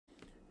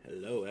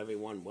Hello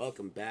everyone,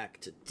 welcome back.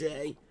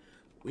 Today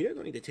we are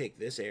going to take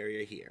this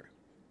area here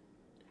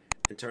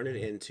and turn it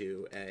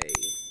into a...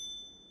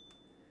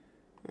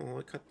 Oh,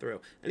 I cut through.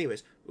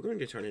 Anyways, we're going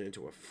to turn it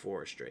into a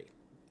forestry.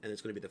 And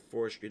it's going to be the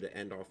forestry to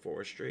end all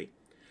forestry.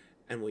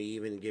 And we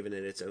even given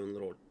it its own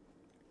little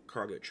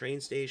cargo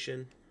train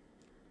station.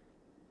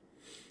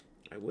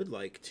 I would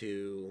like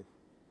to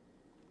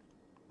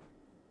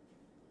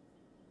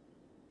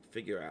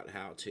figure out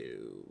how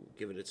to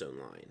give it its own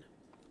line.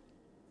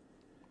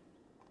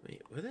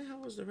 Wait, where the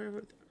hell is the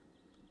railroad?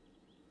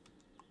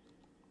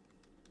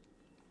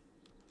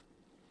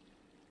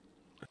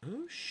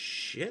 Oh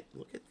shit,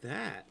 look at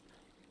that.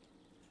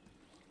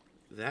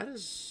 That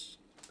is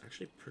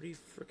actually pretty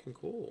freaking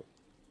cool.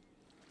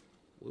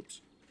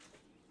 Whoops.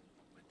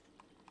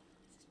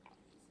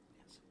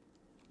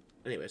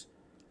 Anyways,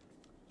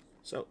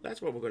 so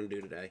that's what we're going to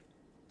do today.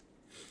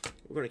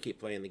 We're going to keep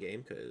playing the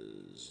game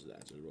because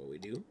that's what we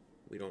do.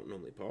 We don't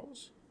normally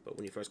pause, but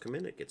when you first come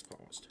in, it gets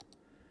paused.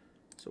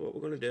 So what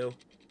we're going to do,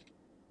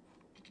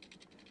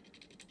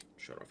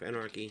 shut off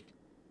anarchy,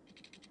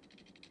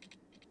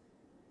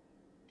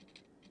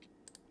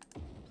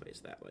 place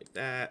that like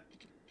that,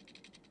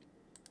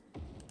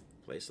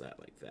 place that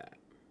like that.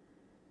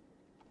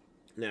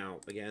 Now,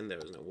 again, there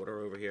was no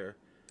water over here,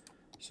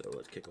 so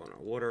let's kick on our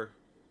water.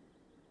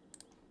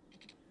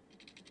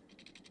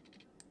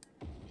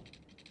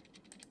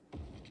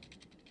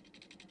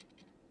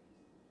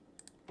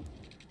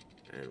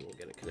 And we'll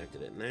get it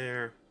connected in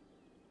there.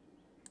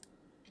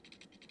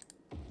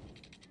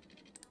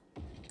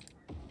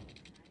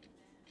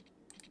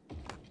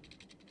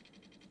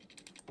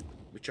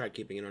 We tried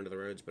keeping it under the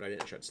roads, but I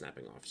didn't shut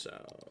snapping off, so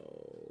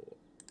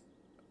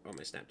all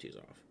my snap twos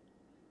off.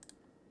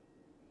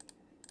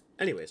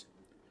 Anyways,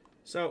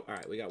 so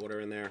alright, we got water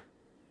in there.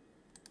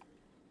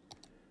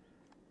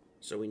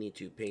 So we need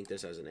to paint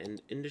this as an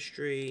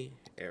industry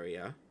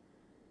area.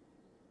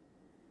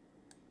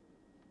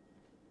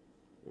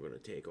 We're going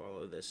to take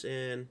all of this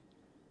in.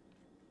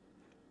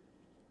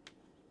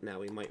 Now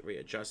we might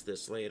readjust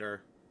this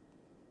later.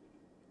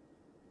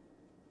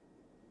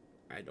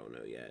 I don't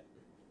know yet.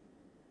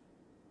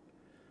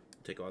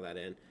 Take all that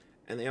in.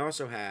 And they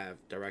also have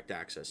direct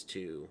access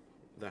to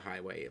the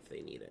highway if they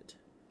need it.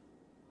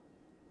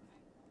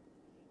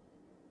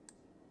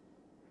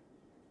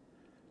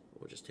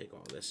 We'll just take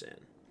all this in.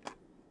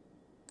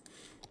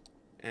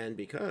 And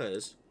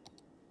because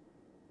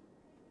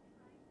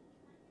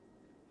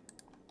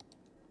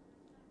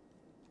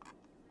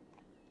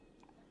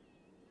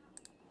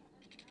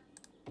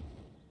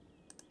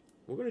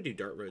we're going to do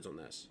dirt roads on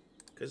this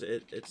because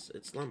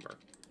it's lumber.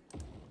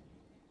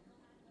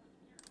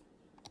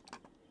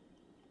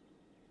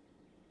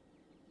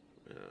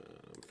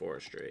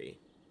 Forestry.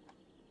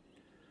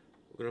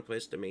 We're going to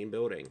place the main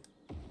building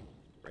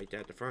right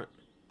there at the front.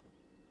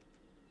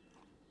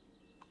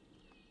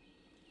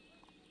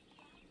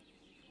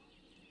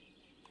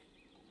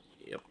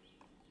 Yep,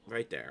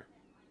 right there.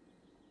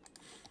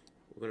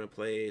 We're going to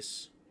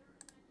place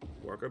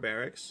worker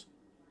barracks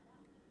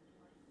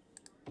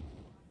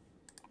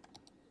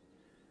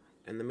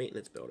and the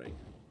maintenance building.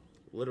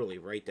 Literally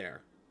right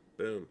there.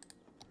 Boom.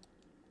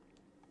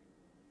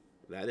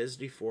 That is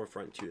the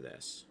forefront to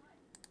this.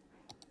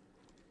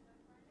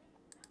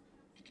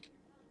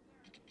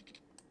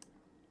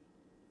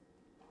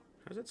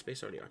 How's that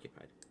space already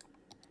occupied?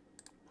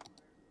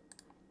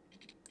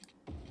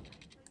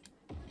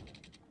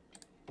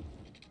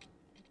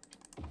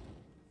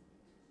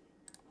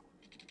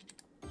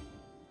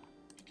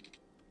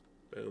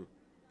 Boom.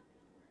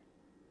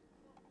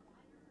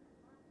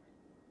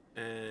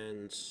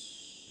 And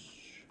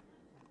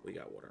we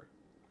got water.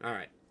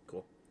 Alright,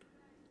 cool.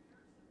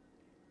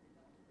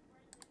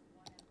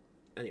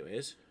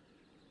 Anyways.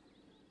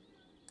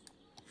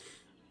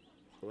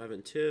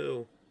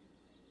 11-2.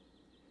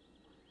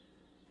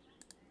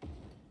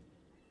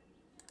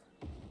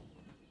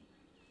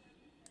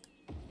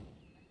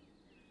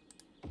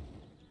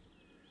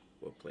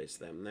 We'll place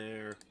them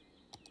there.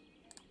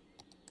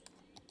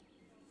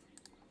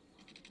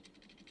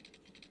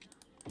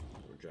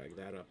 We'll drag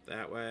that up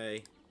that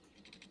way.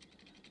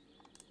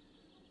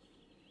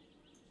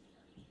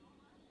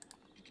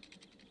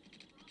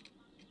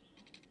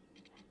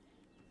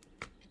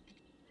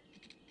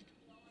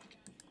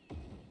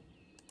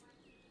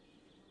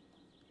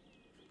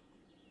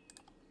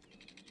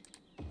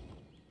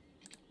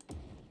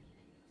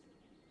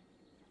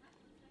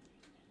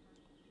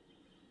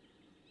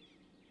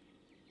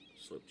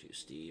 Slope too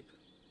steep.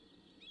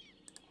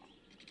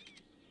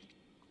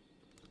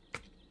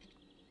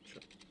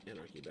 Shut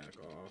anarchy back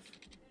off.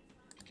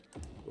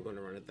 We're going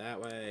to run it that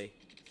way.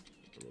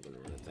 And we're going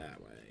to run it that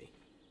way.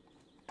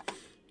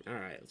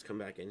 Alright, let's come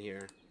back in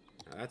here.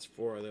 Now that's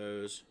 4 of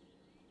those.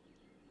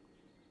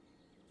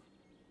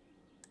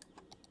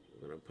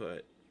 We're going to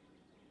put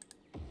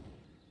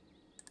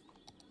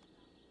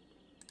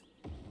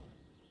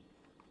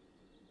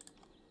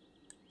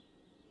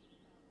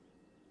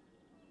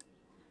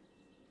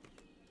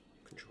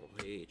Control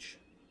H.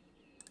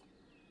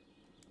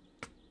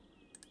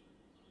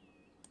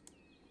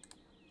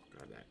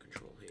 that?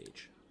 Control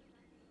H.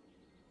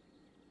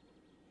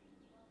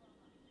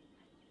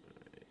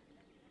 Alright.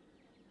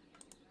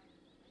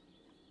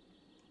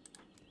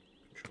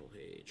 Control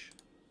H.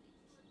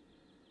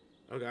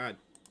 Oh god.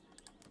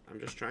 I'm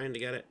just trying to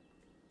get it.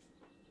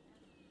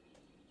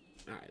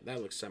 Alright,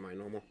 that looks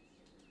semi-normal.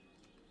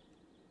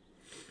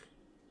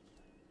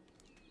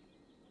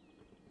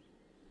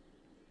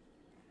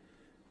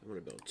 I'm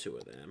gonna build 2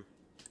 of them.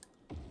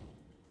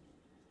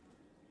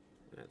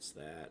 That's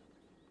that.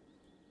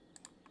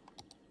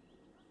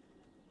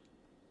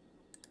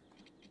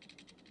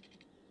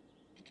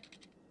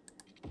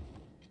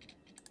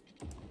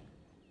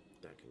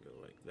 That can go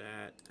like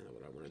that. And then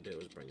what I want to do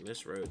is bring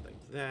this road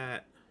like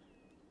that.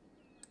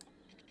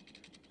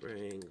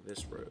 Bring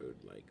this road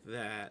like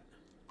that.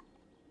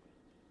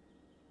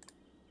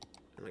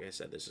 And like I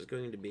said, this is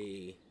going to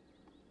be...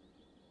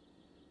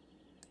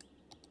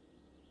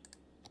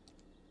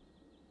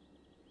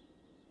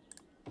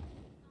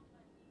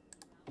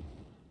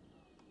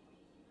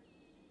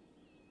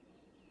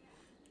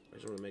 I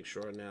just want to make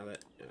sure now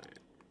that... Alright.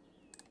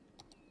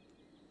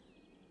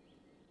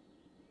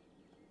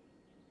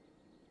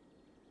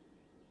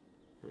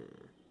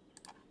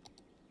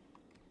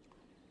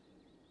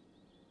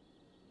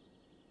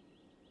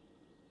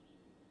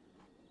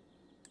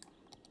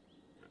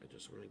 I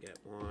just want to get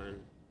 1,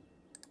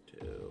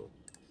 2,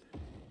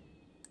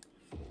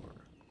 4.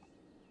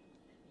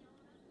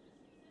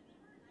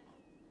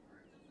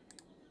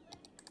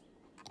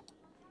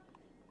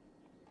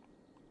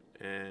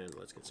 And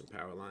let's get some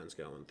power lines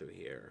going through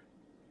here.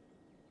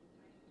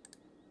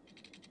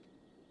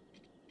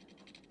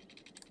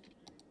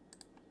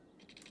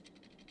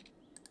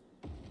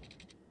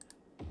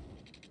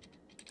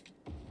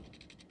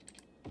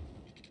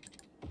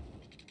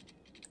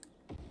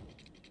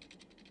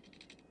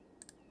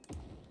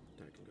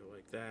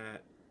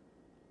 That,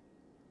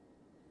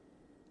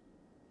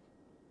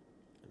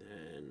 and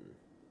then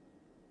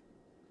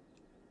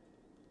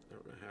I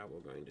don't know how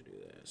we're going to do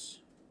this.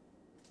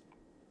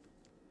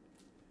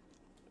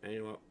 And you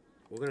know what?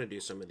 We're going to do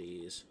some of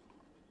these.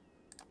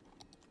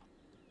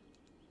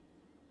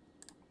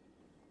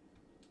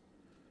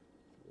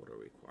 What are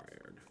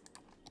required?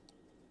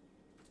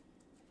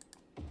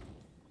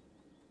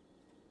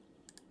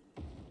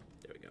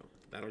 There we go.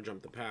 That'll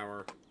jump the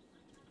power.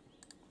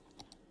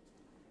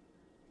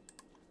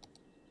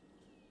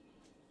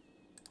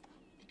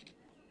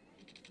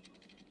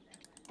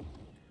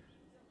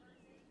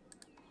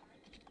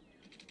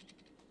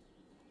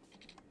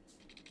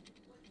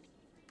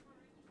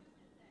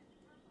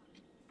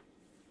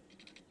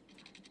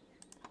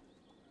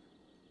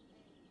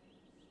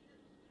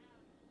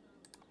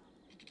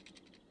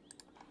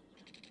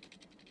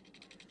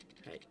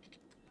 Hey.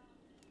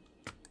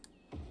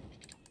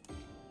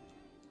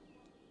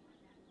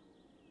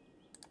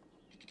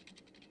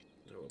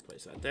 So we'll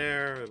place that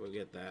there. We'll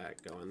get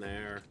that going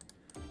there.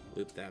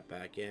 Loop that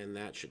back in.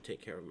 That should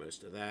take care of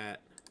most of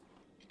that.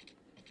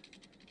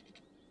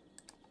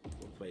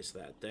 We'll place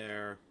that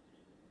there.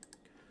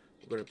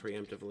 We're going to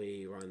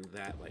preemptively run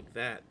that like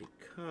that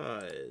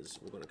because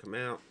we're going to come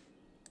out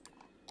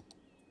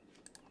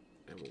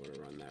and we're going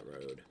to run that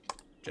road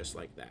just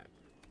like that.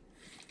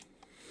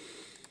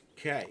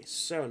 Okay,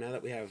 so now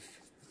that we have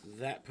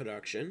that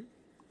production,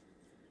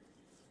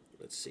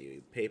 let's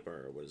see,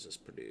 paper, what does this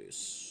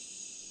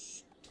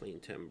produce? Plain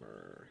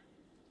timber.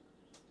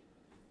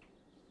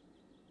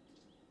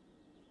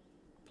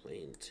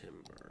 Plain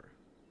timber.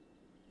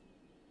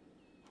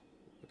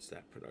 What's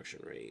that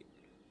production rate?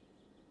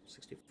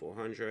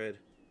 6,400,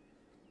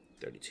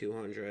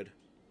 3,200.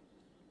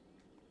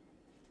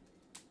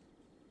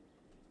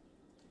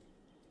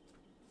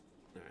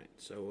 All right,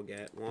 so we'll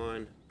get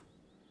 1,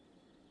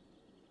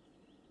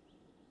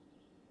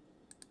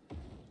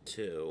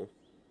 2.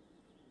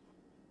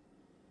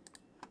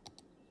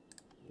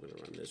 I'm gonna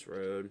run this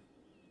road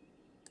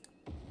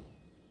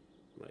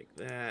like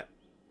that.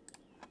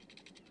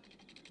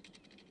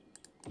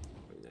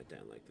 Bring that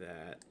down like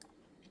that.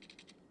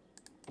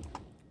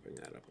 Bring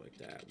that up like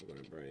that. We're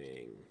going to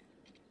bring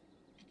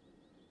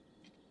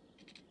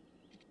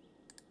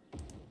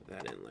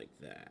that in like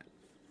that.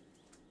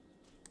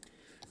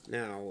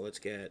 Now, let's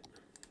get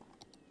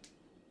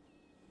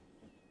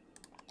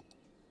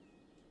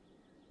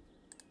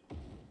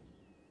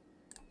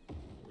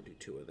we'll do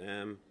 2 of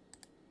them.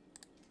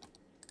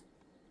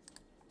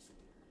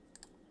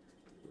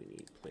 We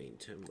need plain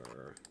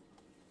timber.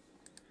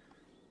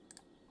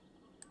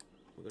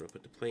 We're going to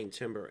put the plain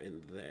timber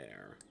in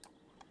there.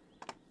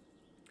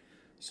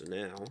 So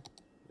now,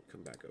 we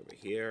come back over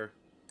here,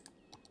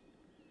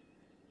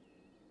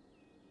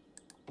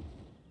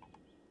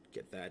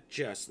 get that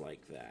just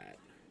like that.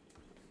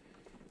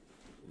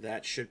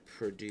 That should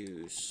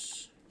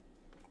produce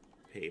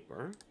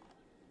paper.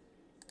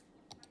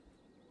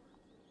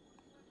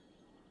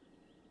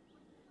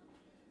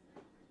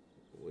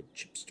 Wood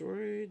chip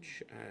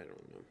storage? I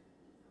don't know.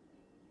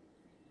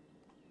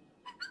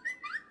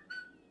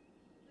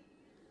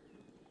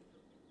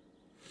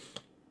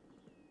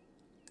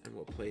 And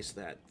we'll place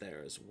that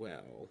there as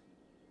well.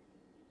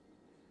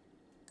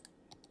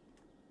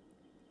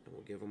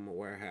 we'll give them a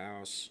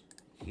warehouse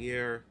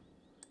here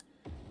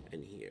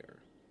and here.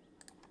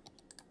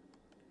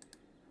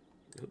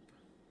 Nope.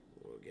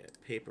 We'll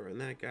get paper in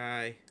that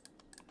guy.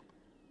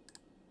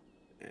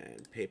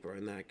 And paper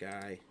in that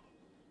guy.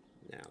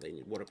 Now they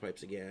need water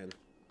pipes again.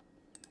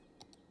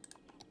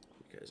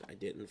 Because I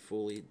didn't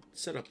fully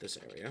set up this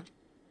area.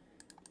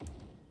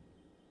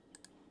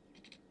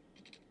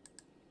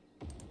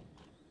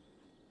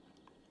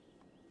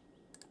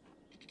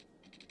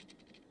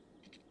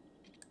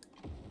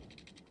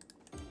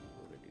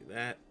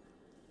 That.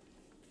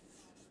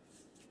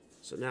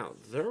 So now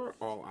they're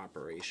all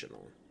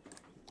operational.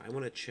 I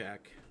want to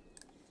check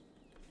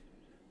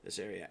this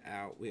area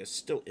out. We are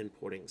still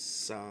importing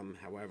some,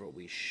 however,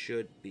 we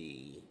should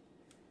be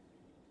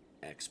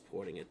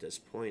exporting at this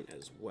point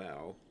as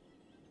well.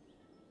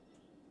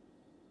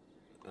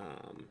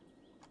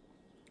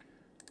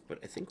 But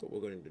I think what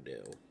we're going to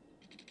do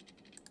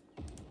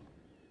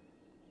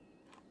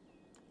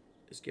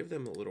is give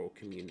them a little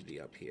community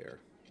up here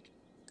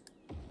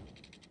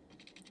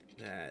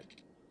that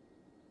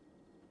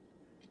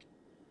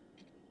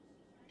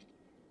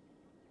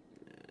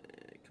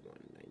come on,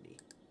 90.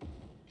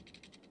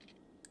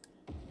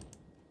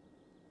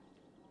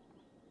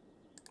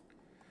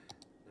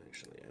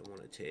 Actually, I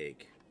want to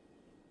take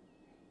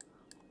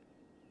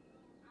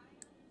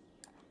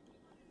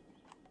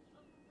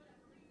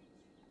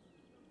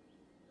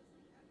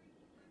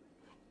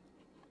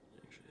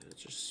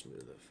let's just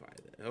smoothify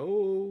that.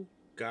 Oh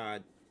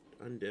God,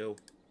 undo.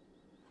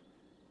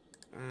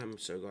 I'm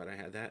so glad I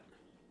had that.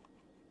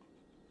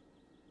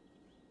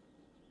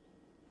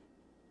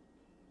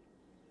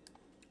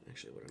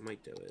 Actually, what I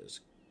might do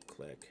is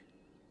click.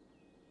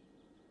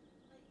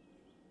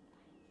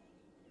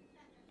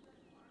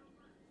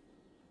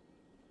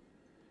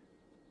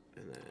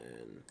 And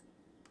then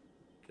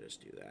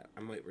just do that. I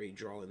might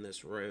redraw in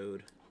this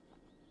road.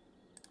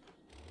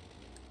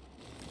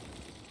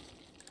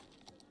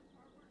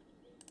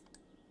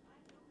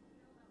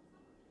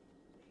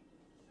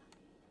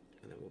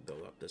 And then we'll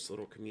build up this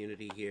little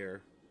community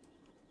here.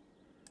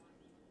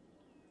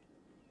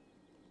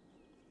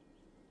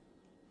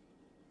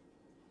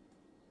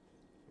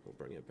 We'll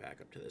bring it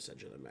back up to this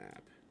edge of the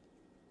map.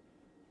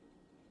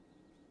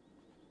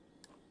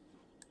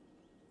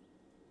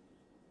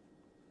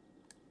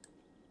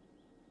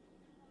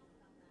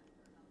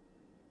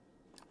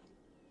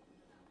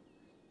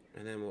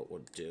 And then what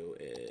we'll do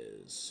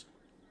is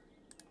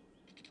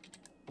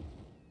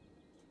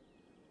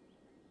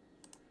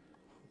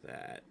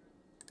that,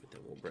 but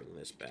then we'll bring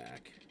this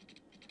back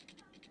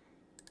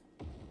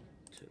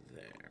to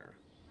there.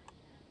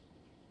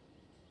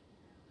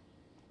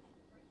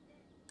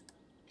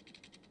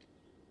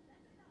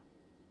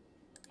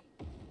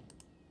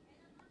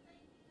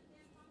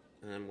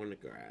 And I'm going to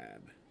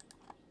grab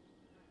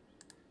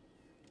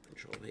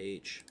Control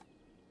H,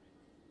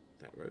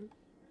 that road.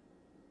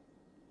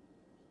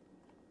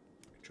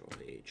 Control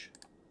H,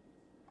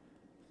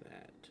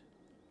 that.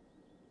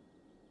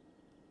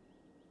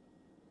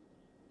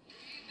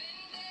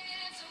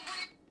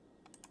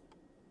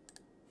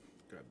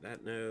 Grab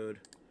that node,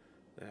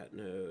 that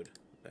node,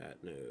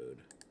 that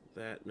node,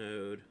 that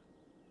node.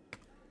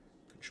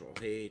 Control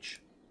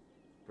H,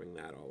 bring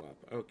that all up.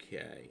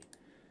 Okay.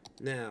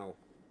 Now,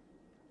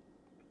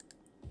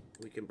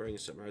 we can bring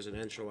some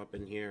residential up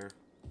in here.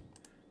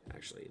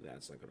 Actually,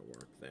 that's not going to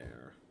work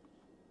there.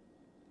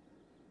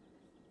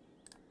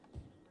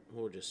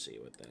 We'll just see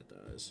what that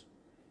does.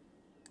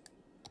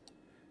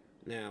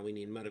 Now we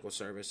need medical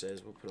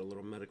services. We'll put a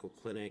little medical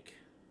clinic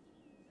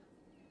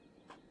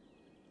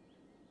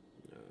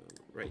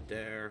right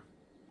there.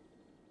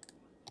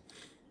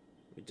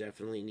 We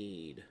definitely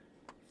need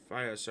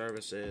fire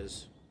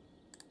services.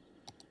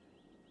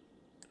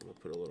 And we'll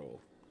put a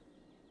little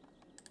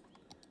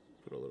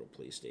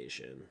police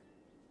station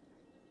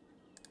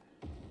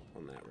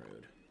on that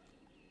road.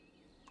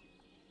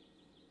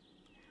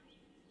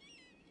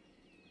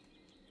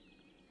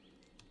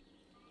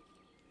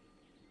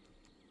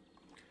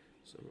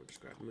 So we'll just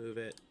grab move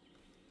it.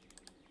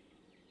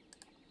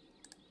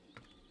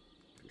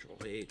 Control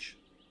H.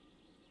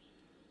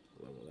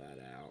 Level that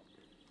out.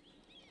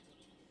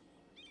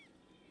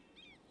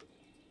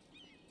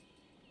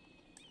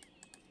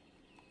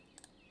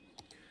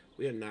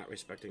 We are not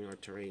respecting our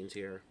terrains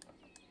here.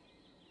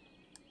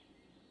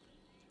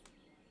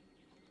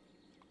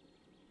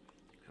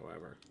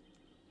 However,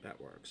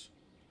 that works.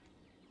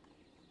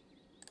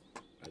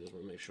 I just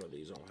want to make sure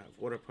these all have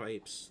water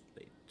pipes.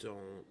 They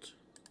don't.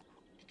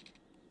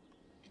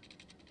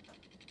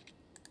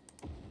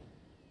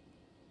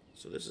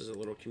 So this is a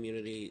little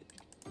community.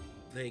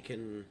 They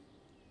can,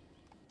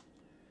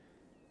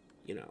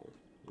 you know,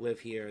 live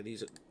here.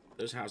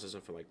 Those houses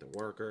are for like the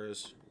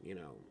workers, you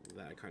know,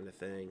 that kind of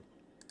thing.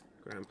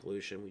 Ground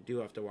pollution. We do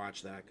have to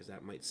watch that because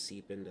that might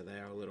seep into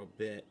there a little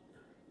bit.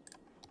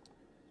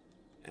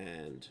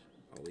 And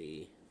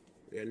we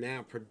are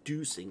now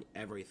producing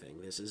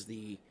everything. This is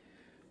the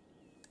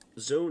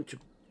zone to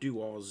do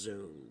all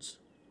zones.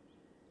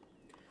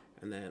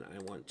 And then I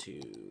want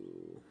to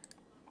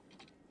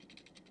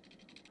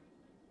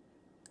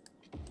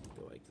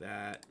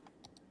that.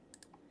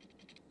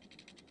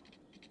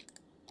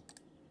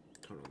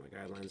 Turn all my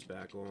guidelines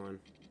back on.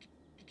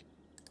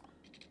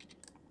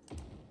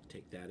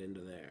 Take that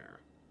into there.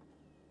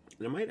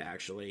 And I might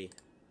actually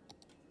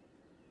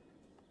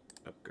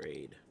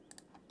upgrade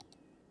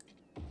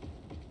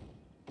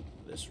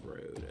this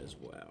road as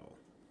well.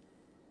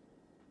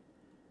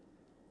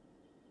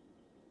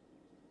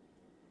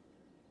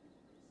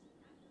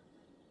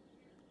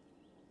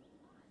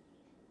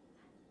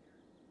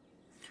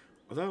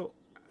 Although,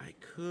 I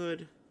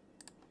could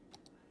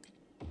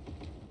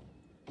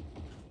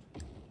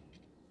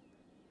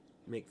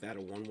make that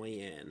a one-way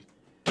in.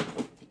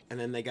 And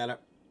then they gotta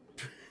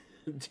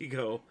to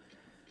go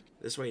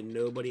this way.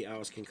 Nobody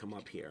else can come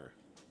up here.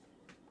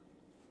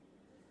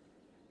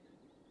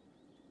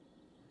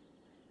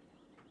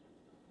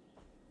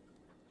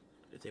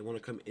 If they want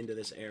to come into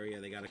this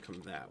area, they gotta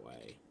come that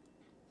way.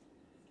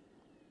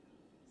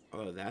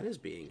 Oh, that is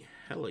being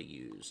hella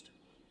used.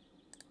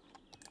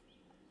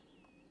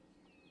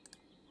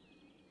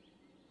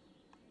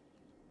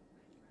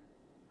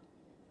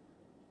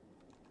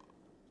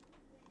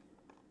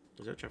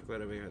 Is there a traffic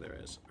light over here? There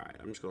is. Alright,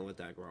 I'm just going to let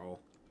that roll.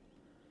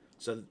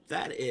 So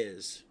that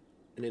is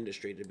an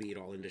industry to beat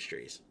all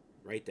industries.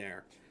 Right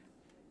there.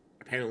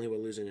 Apparently we're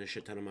losing a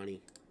shit ton of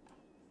money.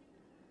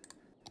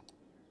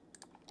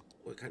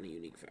 What kind of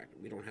unique factory?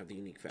 We don't have the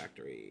unique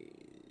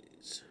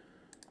factories.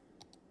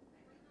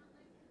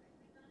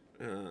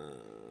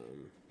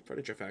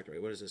 Furniture factory.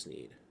 What does this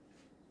need?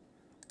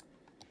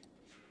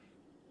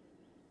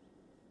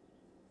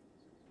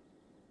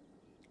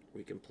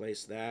 We can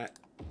place that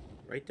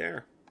right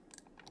there.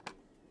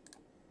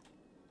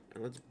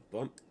 And let's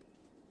bump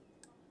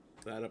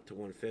that up to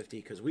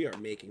 150 because we are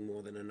making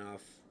more than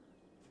enough.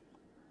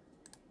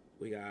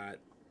 We got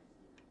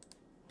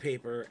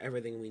paper,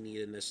 everything we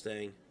need in this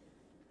thing.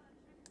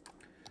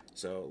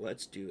 So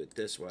let's do it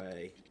this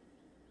way.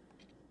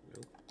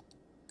 Nope.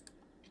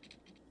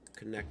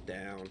 Connect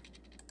down.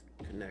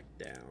 Connect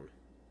down.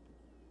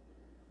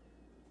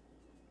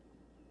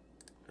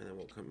 And then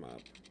we'll come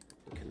up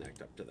and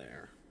connect up to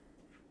there.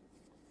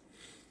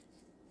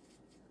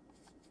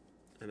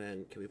 And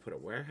then, can we put a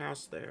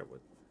warehouse there?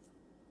 With,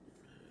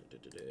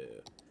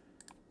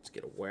 let's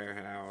get a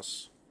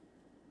warehouse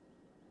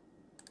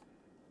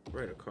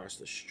right across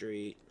the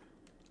street.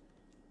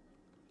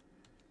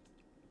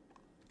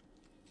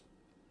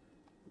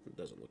 It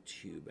doesn't look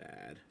too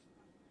bad.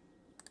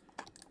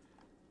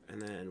 And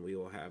then we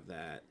will have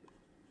that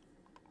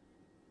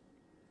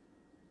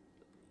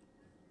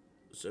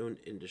zoned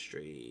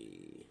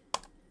industry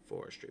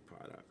forestry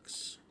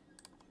products.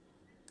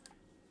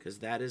 Because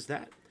that is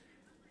that.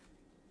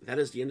 That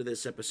is the end of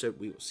this episode.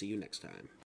 We will see you next time.